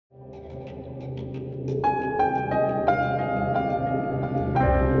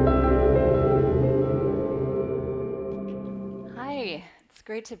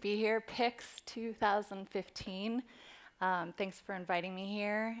great to be here. PIX 2015. Thanks for inviting me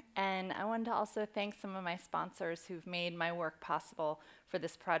here. And I wanted to also thank some of my sponsors who've made my work possible for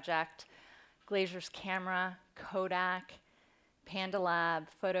this project. Glazier's Camera, Kodak, Panda Lab,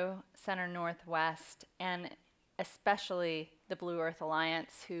 Photo Center Northwest, and especially the Blue Earth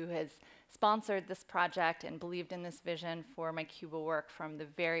Alliance, who has sponsored this project and believed in this vision for my Cuba work from the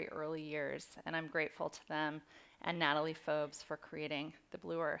very early years. And I'm grateful to them and Natalie Phobes for creating the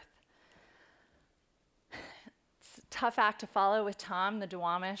Blue Earth. It's a tough act to follow with Tom. The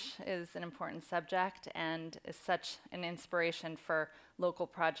Duwamish is an important subject and is such an inspiration for local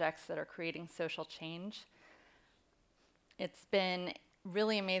projects that are creating social change. It's been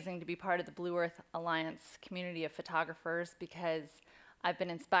really amazing to be part of the Blue Earth Alliance community of photographers because I've been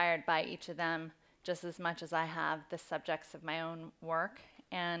inspired by each of them just as much as I have the subjects of my own work.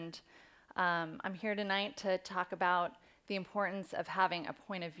 And I'm here tonight to talk about the importance of having a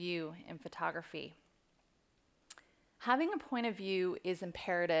point of view in photography. Having a point of view is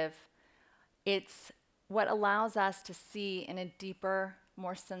imperative. It's what allows us to see in a deeper,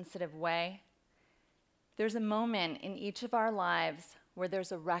 more sensitive way. There's a moment in each of our lives where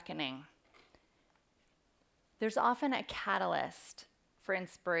there's a reckoning. There's often a catalyst for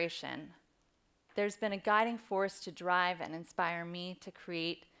inspiration. There's been a guiding force to drive and inspire me to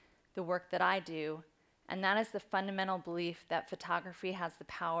create the work that I do, and that is the fundamental belief that photography has the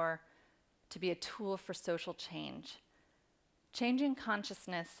power to be a tool for social change. Changing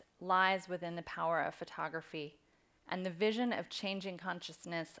consciousness lies within the power of photography, and the vision of changing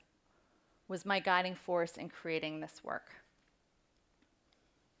consciousness was my guiding force in creating this work.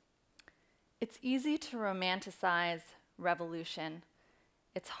 It's easy to romanticize revolution.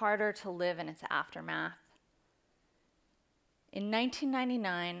 It's harder to live in its aftermath. In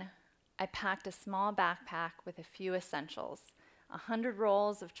 1999, I packed a small backpack with a few essentials, 100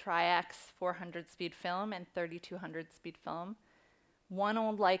 rolls of Tri-X 400 speed film and 3200 speed film, one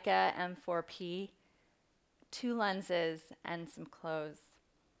old Leica M4P, 2 lenses, and some clothes.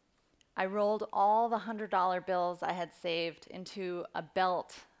 I rolled all the $100 bills I had saved into a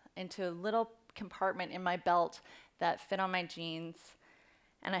belt, into a little compartment in my belt that fit on my jeans,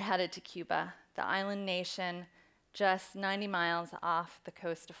 and I headed to Cuba, the island nation just 90 miles off the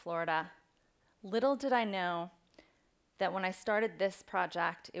coast of Florida. Little did I know that when I started this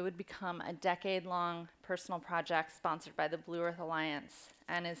project, it would become a decade-long personal project sponsored by the Blue Earth Alliance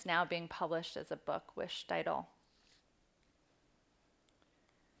and is now being published as a book with Steidl.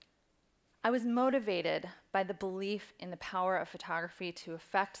 I was motivated by the belief in the power of photography to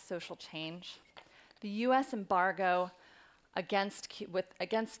affect social change. The US embargo against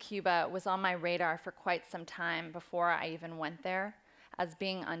Cuba was on my radar for quite some time before I even went there. As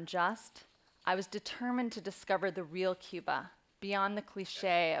being unjust, I was determined to discover the real Cuba, beyond the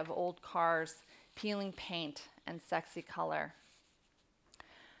cliche of old cars, peeling paint, and sexy color.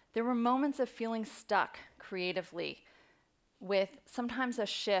 There were moments of feeling stuck creatively, with sometimes a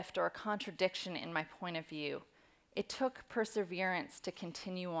shift or a contradiction in my point of view. It took perseverance to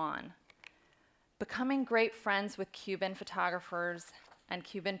continue on. Becoming great friends with Cuban photographers and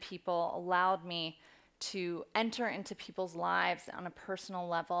Cuban people allowed me to enter into people's lives on a personal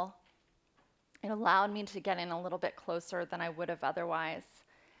level. It allowed me to get in a little bit closer than I would have otherwise.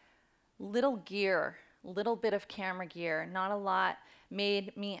 Little gear, little bit of camera gear, not a lot,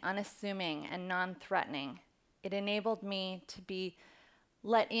 made me unassuming and non-threatening. It enabled me to be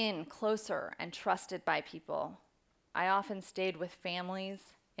let in closer and trusted by people. I often stayed with families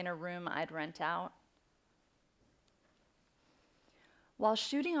in a room I'd rent out. While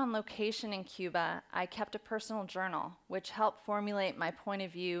shooting on location in Cuba, I kept a personal journal, which helped formulate my point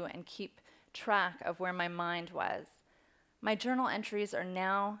of view and keep track of where my mind was. My journal entries are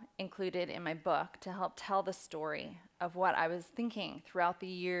now included in my book to help tell the story of what I was thinking throughout the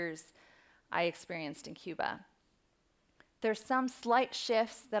years I experienced in Cuba. There's some slight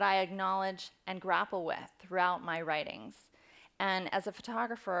shifts that I acknowledge and grapple with throughout my writings. And as a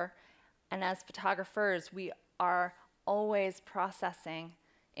photographer and as photographers, we are always processing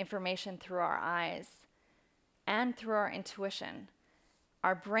information through our eyes and through our intuition.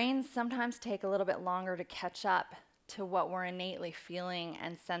 Our brains sometimes take a little bit longer to catch up to what we're innately feeling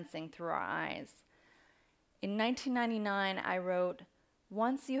and sensing through our eyes. In 1999, I wrote,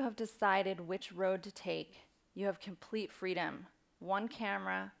 "Once you have decided which road to take, you have complete freedom. One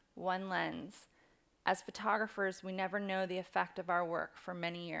camera, one lens. As photographers, we never know the effect of our work for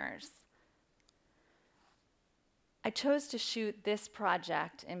many years." I chose to shoot this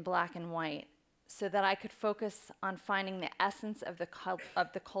project in black and white so that I could focus on finding the essence of the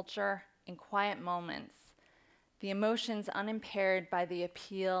culture in quiet moments the emotions unimpaired by the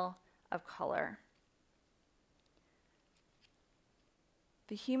appeal of color.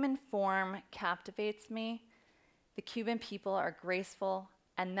 The human form captivates me. The Cuban people are graceful,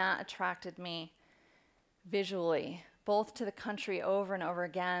 and that attracted me visually, both to the country over and over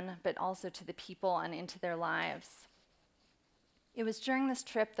again, but also to the people and into their lives. It was during this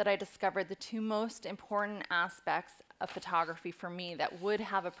trip that I discovered the two most important aspects of photography for me that would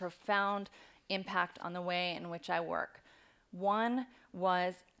have a profound impact on the way in which I work. One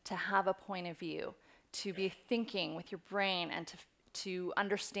was to have a point of view, to be thinking with your brain and to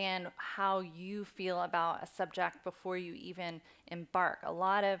understand how you feel about a subject before you even embark. A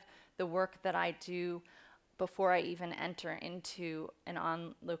lot of the work that I do before I even enter into an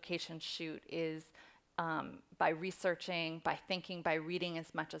on-location shoot is by researching, by thinking, by reading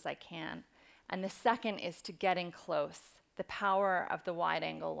as much as I can. And the second is to getting close, the power of the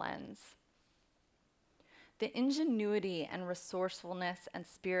wide-angle lens. The ingenuity and resourcefulness and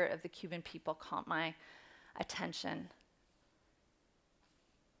spirit of the Cuban people caught my attention.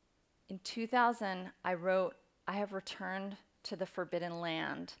 In 2000, I wrote, "I have returned to the forbidden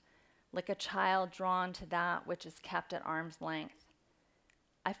land, like a child drawn to that which is kept at arm's length.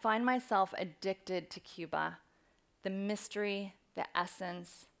 I find myself addicted to Cuba, the mystery, the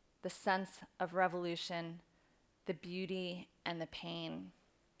essence, the sense of revolution, the beauty, and the pain."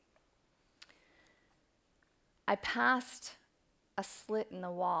 I passed a slit in the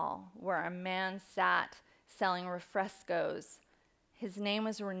wall where a man sat selling refrescos. His name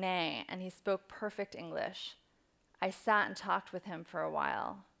was Rene, and he spoke perfect English. I sat and talked with him for a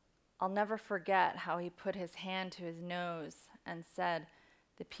while. I'll never forget how he put his hand to his nose and said,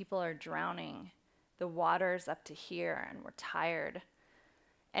 "The people are drowning. The water's up to here, and we're tired."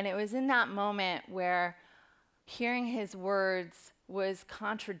 And it was in that moment where hearing his words was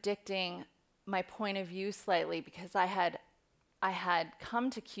contradicting my point of view slightly, because I had come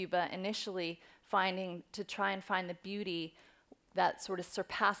to Cuba initially to try and find the beauty that sort of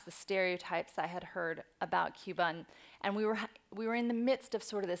surpassed the stereotypes I had heard about Cuba. And we were in the midst of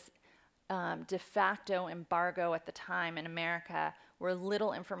sort of this de facto embargo at the time in America, where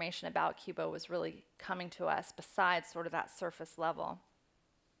little information about Cuba was really coming to us besides sort of that surface level.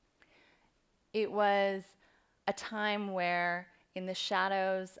 It was a time where in the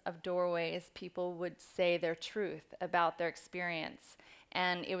shadows of doorways, people would say their truth about their experience.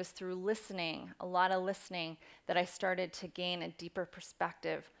 And it was through listening, a lot of listening, that I started to gain a deeper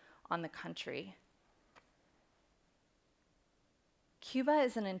perspective on the country. Cuba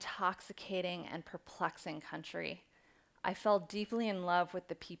is an intoxicating and perplexing country. I fell deeply in love with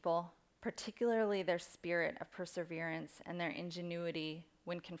the people, particularly their spirit of perseverance and their ingenuity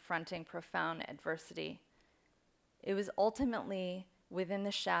when confronting profound adversity. It was ultimately within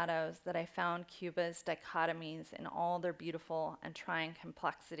the shadows that I found Cuba's dichotomies in all their beautiful and trying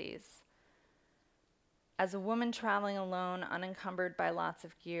complexities. As a woman traveling alone, unencumbered by lots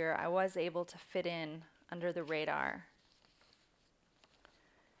of gear, I was able to fit in under the radar.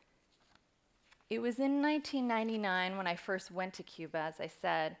 It was in 1999 when I first went to Cuba, as I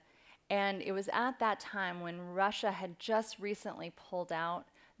said, and it was at that time when Russia had just recently pulled out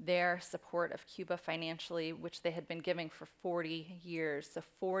their support of Cuba financially, which they had been giving for 40 years. So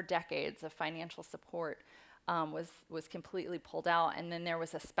 4 decades of financial support was completely pulled out. And then there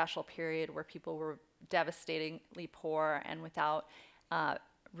was a special period where people were devastatingly poor and without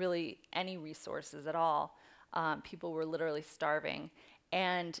really any resources at all. People were literally starving.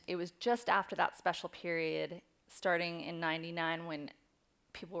 And it was just after that special period, starting in '99, when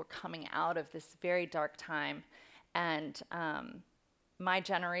people were coming out of this very dark time. And my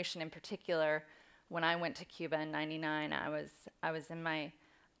generation in particular, when I went to Cuba in '99, I was in my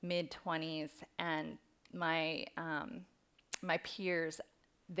mid-20s, and my peers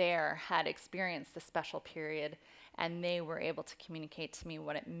there had experienced the special period, and they were able to communicate to me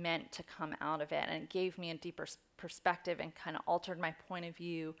what it meant to come out of it, and it gave me a deeper perspective and kind of altered my point of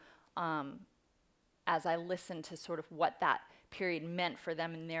view as I listened to sort of what that period meant for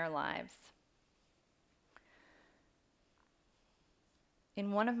them in their lives.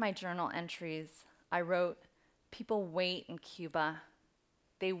 In one of my journal entries, I wrote, "People wait in Cuba.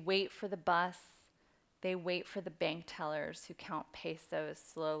 They wait for the bus. They wait for the bank tellers who count pesos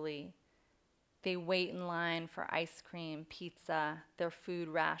slowly. They wait in line for ice cream, pizza, their food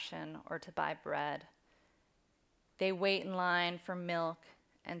ration, or to buy bread. They wait in line for milk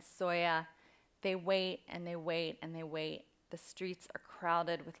and soya. They wait and they wait and they wait. The streets are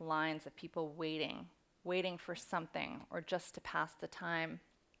crowded with lines of people waiting for something or just to pass the time."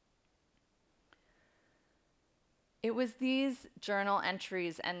 It was these journal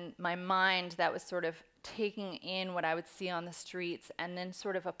entries and my mind that was sort of taking in what I would see on the streets and then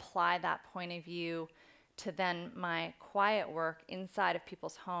sort of apply that point of view to then my quiet work inside of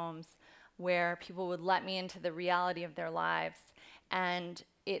people's homes, where people would let me into the reality of their lives. And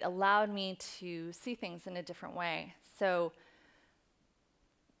it allowed me to see things in a different way. So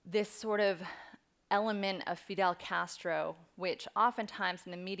this sort of element of Fidel Castro, which oftentimes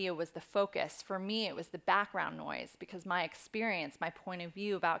in the media was the focus, for me it was the background noise, because my experience, my point of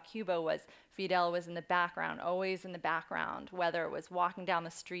view about Cuba was Fidel was in the background, always in the background. Whether it was walking down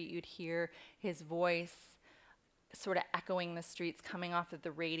the street, you'd hear his voice sort of echoing the streets, coming off of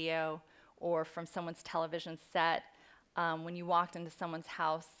the radio or from someone's television set. When you walked into someone's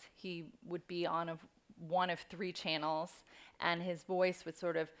house, he would be on one of 3 channels, and his voice would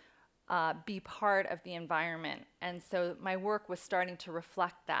sort of be part of the environment. And so my work was starting to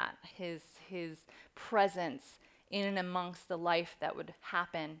reflect that, his presence in and amongst the life that would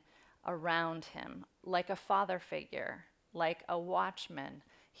happen around him, like a father figure, like a watchman.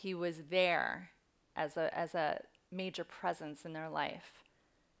 He was there as a major presence in their life.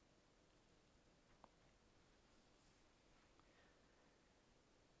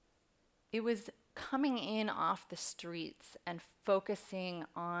 It was coming in off the streets and focusing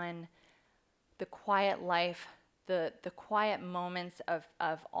on the quiet life, the quiet moments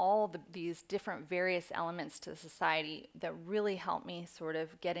of all these different various elements to society that really helped me sort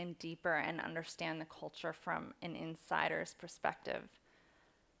of get in deeper and understand the culture from an insider's perspective.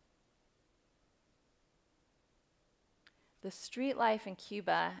 The street life in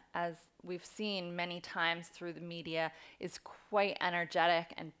Cuba, as we've seen many times through the media, is quite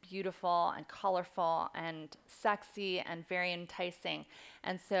energetic and beautiful and colorful and sexy and very enticing.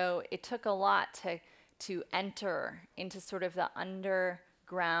 And so it took a lot to enter into sort of the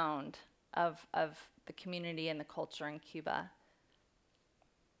underground of the community and the culture in Cuba.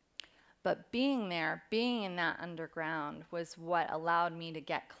 But being there, being in that underground, was what allowed me to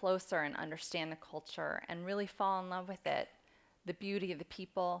get closer and understand the culture and really fall in love with it. The beauty of the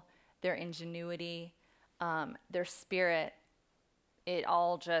people, their ingenuity, their spirit, it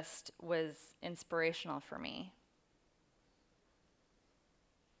all just was inspirational for me.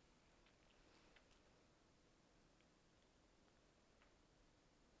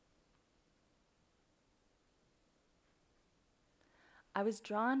 I was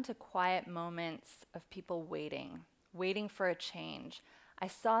drawn to quiet moments of people waiting for a change. I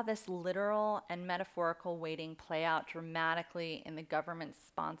saw this literal and metaphorical waiting play out dramatically in the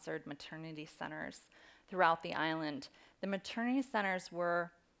government-sponsored maternity centers throughout the island. The maternity centers were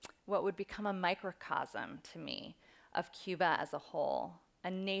what would become a microcosm to me of Cuba as a whole,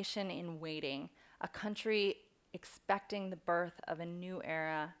 a nation in waiting, a country expecting the birth of a new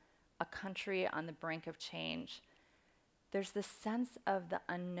era, a country on the brink of change. There's this sense of the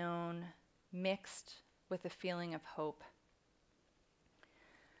unknown mixed with a feeling of hope.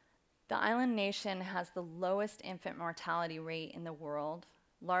 The island nation has the lowest infant mortality rate in the world,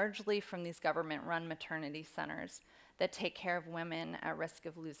 largely from these government-run maternity centers that take care of women at risk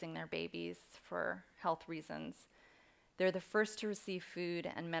of losing their babies for health reasons. They're the first to receive food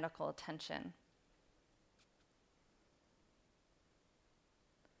and medical attention.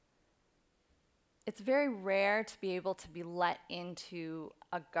 It's very rare to be able to be let into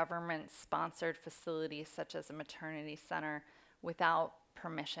a government-sponsored facility such as a maternity center without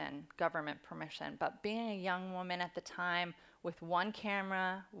permission, government permission. But being a young woman at the time with one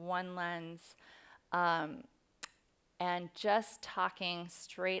camera, one lens, and just talking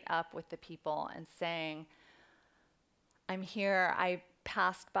straight up with the people and saying, I'm here, I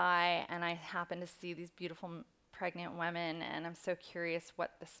passed by and I happened to see these beautiful pregnant women, and I'm so curious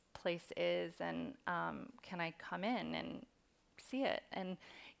what this place is, and can I come in and see it? And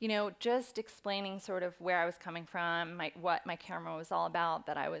you know, just explaining sort of where I was coming from, what my camera was all about,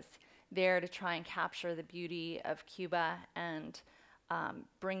 that I was there to try and capture the beauty of Cuba and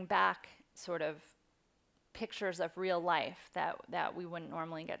bring back sort of pictures of real life that we wouldn't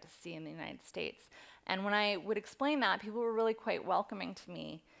normally get to see in the United States. And when I would explain that, people were really quite welcoming to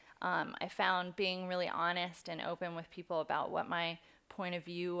me. I found being really honest and open with people about what my point of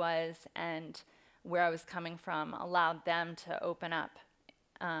view was and where I was coming from allowed them to open up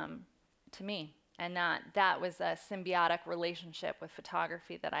to me. And that was a symbiotic relationship with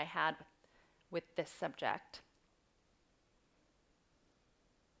photography that I had with this subject.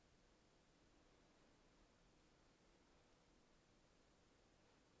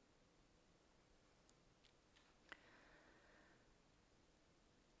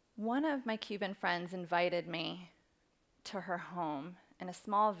 One of my Cuban friends invited me to her home in a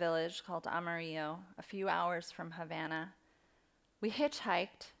small village called Amarillo, a few hours from Havana. We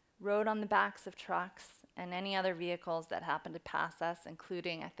hitchhiked. rode on the backs of trucks and any other vehicles that happened to pass us,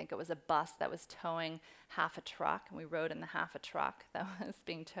 including, I think it was a bus that was towing half a truck, and we rode in the half a truck that was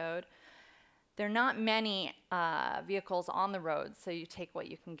being towed. There are not many vehicles on the road, so you take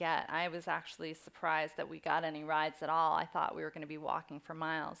what you can get. I was actually surprised that we got any rides at all. I thought we were going to be walking for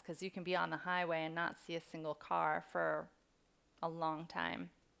miles, because you can be on the highway and not see a single car for a long time.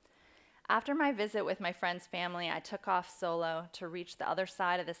 After my visit with my friend's family, I took off solo to reach the other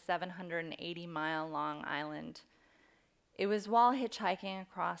side of the 780-mile-long island. It was while hitchhiking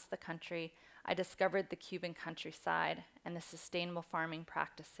across the country I discovered the Cuban countryside and the sustainable farming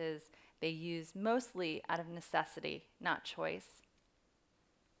practices they use, mostly out of necessity, not choice.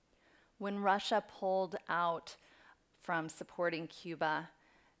 When Russia pulled out from supporting Cuba,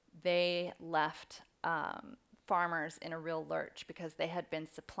 they left farmers in a real lurch because they had been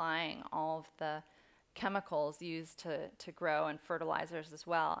supplying all of the chemicals used to grow and fertilizers as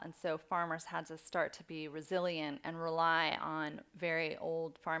well. And so farmers had to start to be resilient and rely on very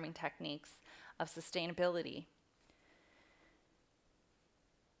old farming techniques of sustainability.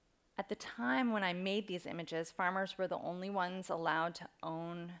 At the time when I made these images, farmers were the only ones allowed to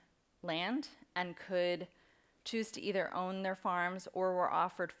own land and could choose to either own their farms or were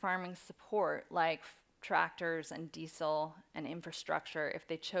offered farming support like tractors and diesel and infrastructure if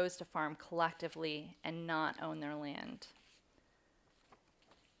they chose to farm collectively and not own their land.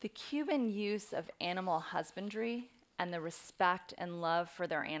 The Cuban use of animal husbandry and the respect and love for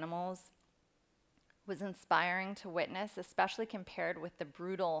their animals was inspiring to witness, especially compared with the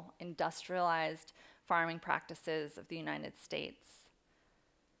brutal, industrialized farming practices of the United States.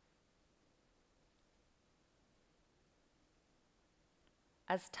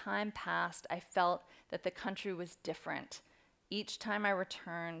 As time passed, I felt that the country was different. Each time I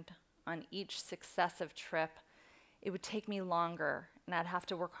returned, on each successive trip, it would take me longer, and I'd have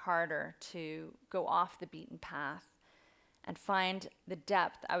to work harder to go off the beaten path and find the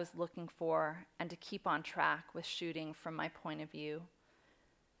depth I was looking for and to keep on track with shooting from my point of view.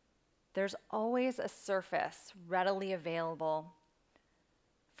 There's always a surface readily available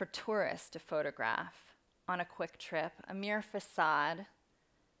for tourists to photograph on a quick trip, a mere facade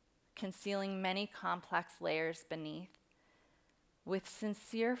concealing many complex layers beneath. With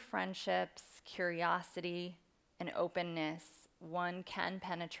sincere friendships, curiosity, and openness, one can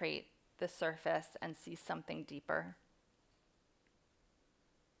penetrate the surface and see something deeper.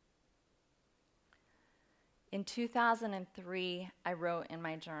 In 2003, I wrote in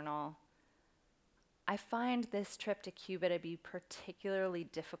my journal, I find this trip to Cuba to be particularly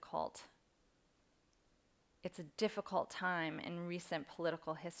difficult. It's a difficult time in recent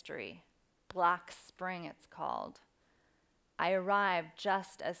political history. Black Spring, it's called. I arrived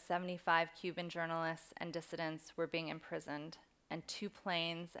just as 75 Cuban journalists and dissidents were being imprisoned, and 2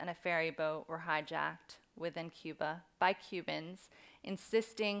 planes and a ferry boat were hijacked within Cuba by Cubans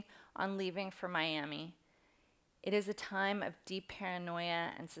insisting on leaving for Miami. It is a time of deep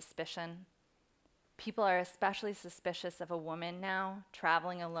paranoia and suspicion. People are especially suspicious of a woman now,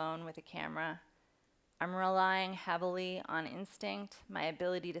 traveling alone with a camera. I'm relying heavily on instinct, my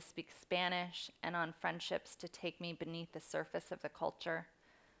ability to speak Spanish, and on friendships to take me beneath the surface of the culture.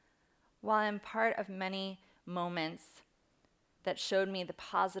 While I'm part of many moments that showed me the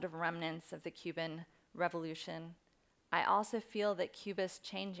positive remnants of the Cuban Revolution, I also feel that Cuba's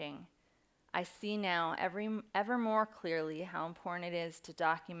changing. I see now ever more clearly how important it is to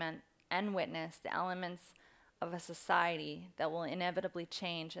document and witness the elements of a society that will inevitably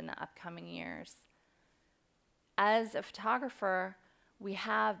change in the upcoming years. As a photographer, we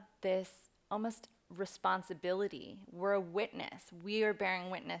have this almost responsibility. We're a witness. We are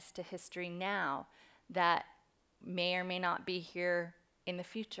bearing witness to history now that may or may not be here in the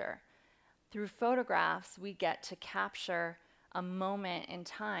future. Through photographs, we get to capture a moment in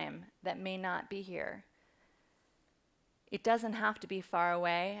time that may not be here. It doesn't have to be far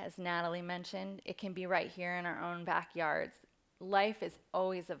away, as Natalie mentioned. It can be right here in our own backyards. Life is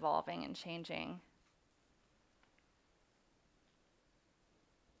always evolving and changing.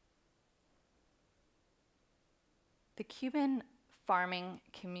 The Cuban farming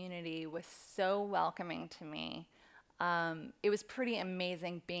community was so welcoming to me. It was pretty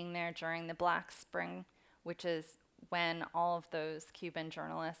amazing being there during the Black Spring, which is when all of those Cuban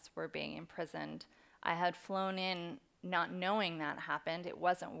journalists were being imprisoned. I had flown in not knowing that happened. It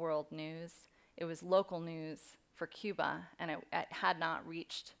wasn't world news. It was local news for Cuba, and it had not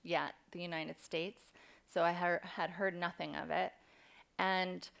reached yet the United States, so I had heard nothing of it.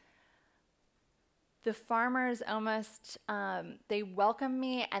 And the farmers almost, they welcomed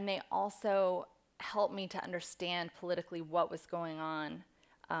me, and they also helped me to understand politically what was going on.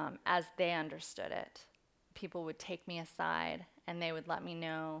 as they understood it. People would take me aside and they would let me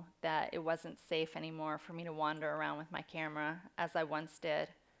know that it wasn't safe anymore for me to wander around with my camera as I once did.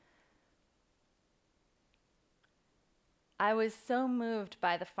 I was so moved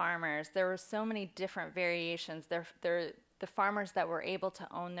by the farmers. There were so many different variations. The farmers that were able to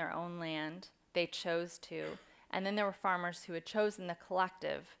own their own land, they chose to. And then there were farmers who had chosen the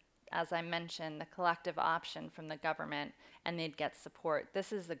collective, as I mentioned, the collective option from the government, and they'd get support.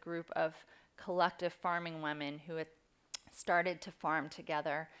 This is a group of collective farming women who had started to farm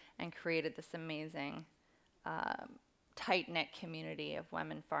together and created this amazing, tight-knit community of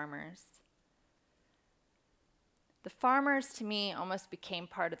women farmers. The farmers, to me, almost became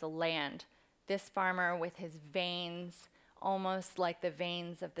part of the land. This farmer with his veins, almost like the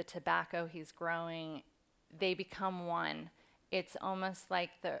veins of the tobacco he's growing, they become one. It's almost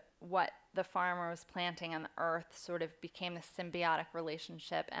like what the farmer was planting on the earth sort of became this symbiotic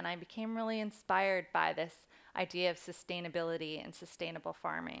relationship, and I became really inspired by this idea of sustainability and sustainable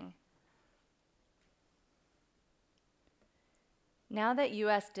farming. Now that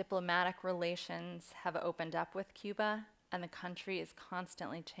U.S. diplomatic relations have opened up with Cuba and the country is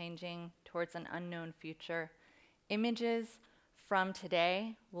constantly changing towards an unknown future, images from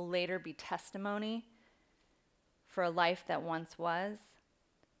today will later be testimony for a life that once was.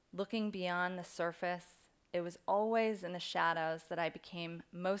 Looking beyond the surface, it was always in the shadows that I became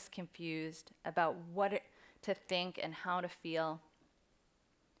most confused about what to think and how to feel.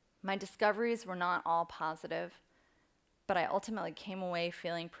 My discoveries were not all positive, but I ultimately came away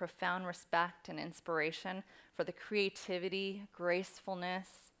feeling profound respect and inspiration for the creativity, gracefulness,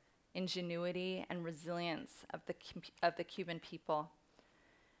 ingenuity, and resilience of the Cuban people,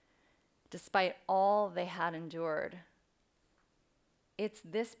 despite all they had endured. It's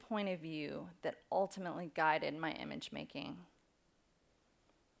this point of view that ultimately guided my image making.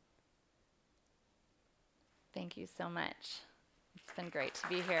 Thank you so much. It's been great to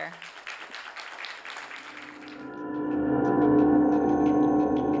be here.